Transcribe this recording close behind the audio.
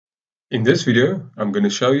In this video, I'm going to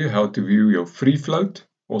show you how to view your free float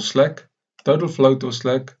or slack, total float or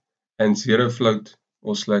slack, and zero float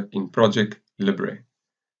or slack in ProjectLibre.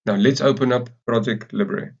 Now let's open up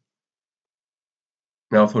ProjectLibre.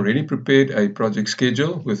 Now I've already prepared a project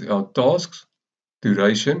schedule with our tasks,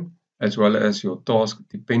 duration, as well as your task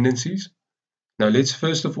dependencies. Now let's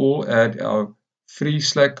first of all add our free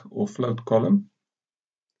slack or float column.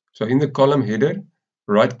 So in the column header,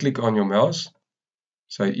 right click on your mouse,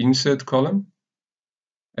 say insert column,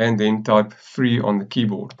 and then type free on the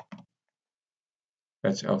keyboard.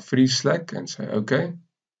 That's our free slack and say OK.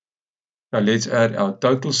 Now let's add our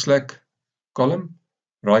total slack column.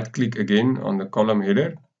 Right click again on the column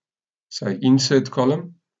header, say insert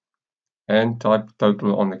column, and type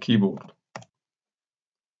total on the keyboard.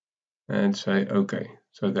 And say OK.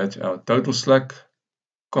 So that's our total slack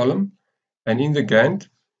column. And in the Gantt,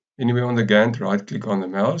 anywhere on the Gantt, right click on the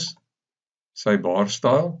mouse, say bar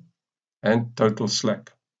style, and total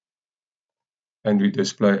slack. And we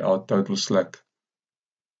display our total slack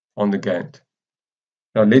on the Gantt.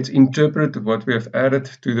 Now let's interpret what we have added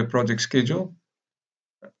to the project schedule.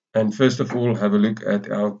 And first of all, have a look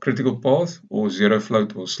at our critical path or zero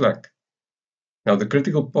float or slack. Now the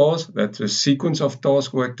critical path, that's a sequence of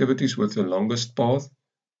tasks or activities with the longest path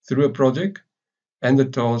through a project, and the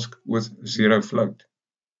task with zero float.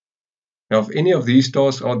 Now if any of these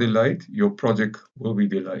tasks are delayed, your project will be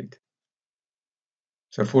delayed.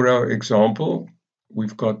 So for our example,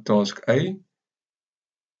 we've got task A,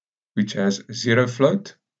 which has zero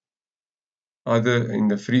float, either in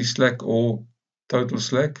the free slack or total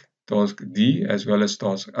slack, task D as well as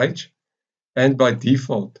task H, and by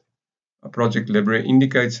default, ProjectLibre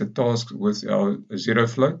indicates the tasks with our zero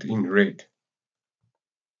float in red.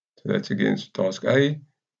 So that's against task A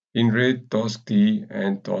in red, task D,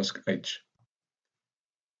 and task H.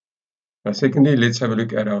 Now secondly, let's have a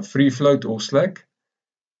look at our free float or slack.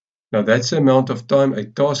 Now that's the amount of time a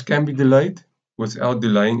task can be delayed without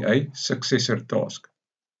delaying a successor task.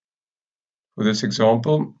 For this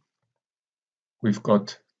example, we've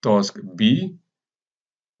got task B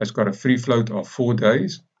has got a free float of 4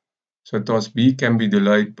 days. So task B can be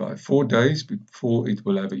delayed by 4 days before it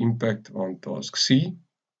will have an impact on task C.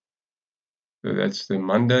 So that's the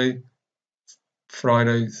Monday,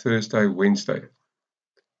 Friday, Thursday, Wednesday.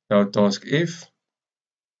 Now task F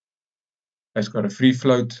has got a free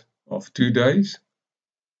float of 2 days,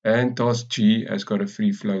 and task G has got a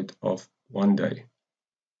free float of 1 day.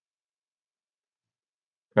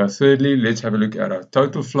 Now thirdly, let's have a look at our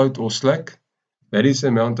total float or slack. That is the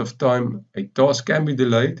amount of time a task can be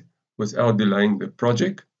delayed without delaying the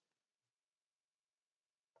project.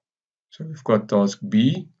 So we've got task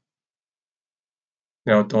B.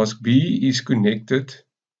 Now task B is connected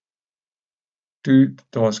to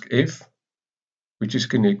task F, which is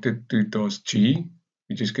connected to task G,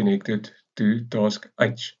 which is connected to task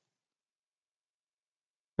H.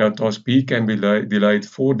 Now task B can be delayed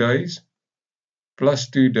 4 days, plus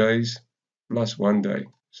 2 days, plus 1 day.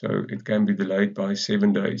 So it can be delayed by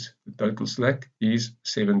 7 days. The total slack is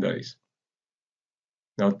 7 days.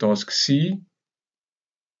 Now task C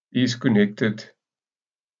is connected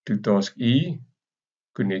to task E,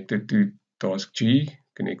 connected to task G,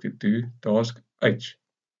 connected to task H.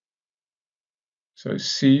 So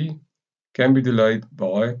C can be delayed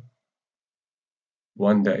by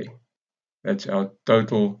 1 day. That's our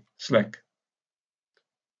total slack.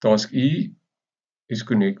 Task E is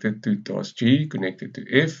connected to task G, connected to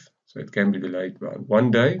F, so it can be delayed by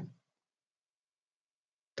 1 day.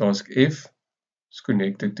 Task F is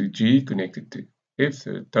connected to G, connected to F.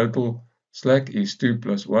 The total slack is 2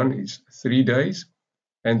 plus 1 is 3 days.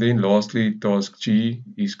 And then lastly, task G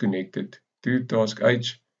is connected to task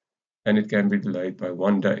H, and it can be delayed by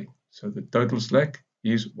 1 day. So the total slack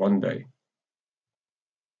is 1 day.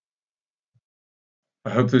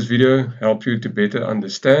 I hope this video helped you to better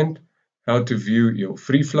understand how to view your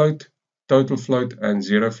free float, total float, and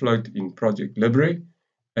zero float in ProjectLibre.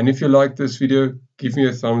 And if you like this video, give me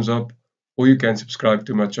a thumbs up, or you can subscribe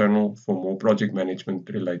to my channel for more project management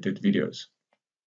related videos.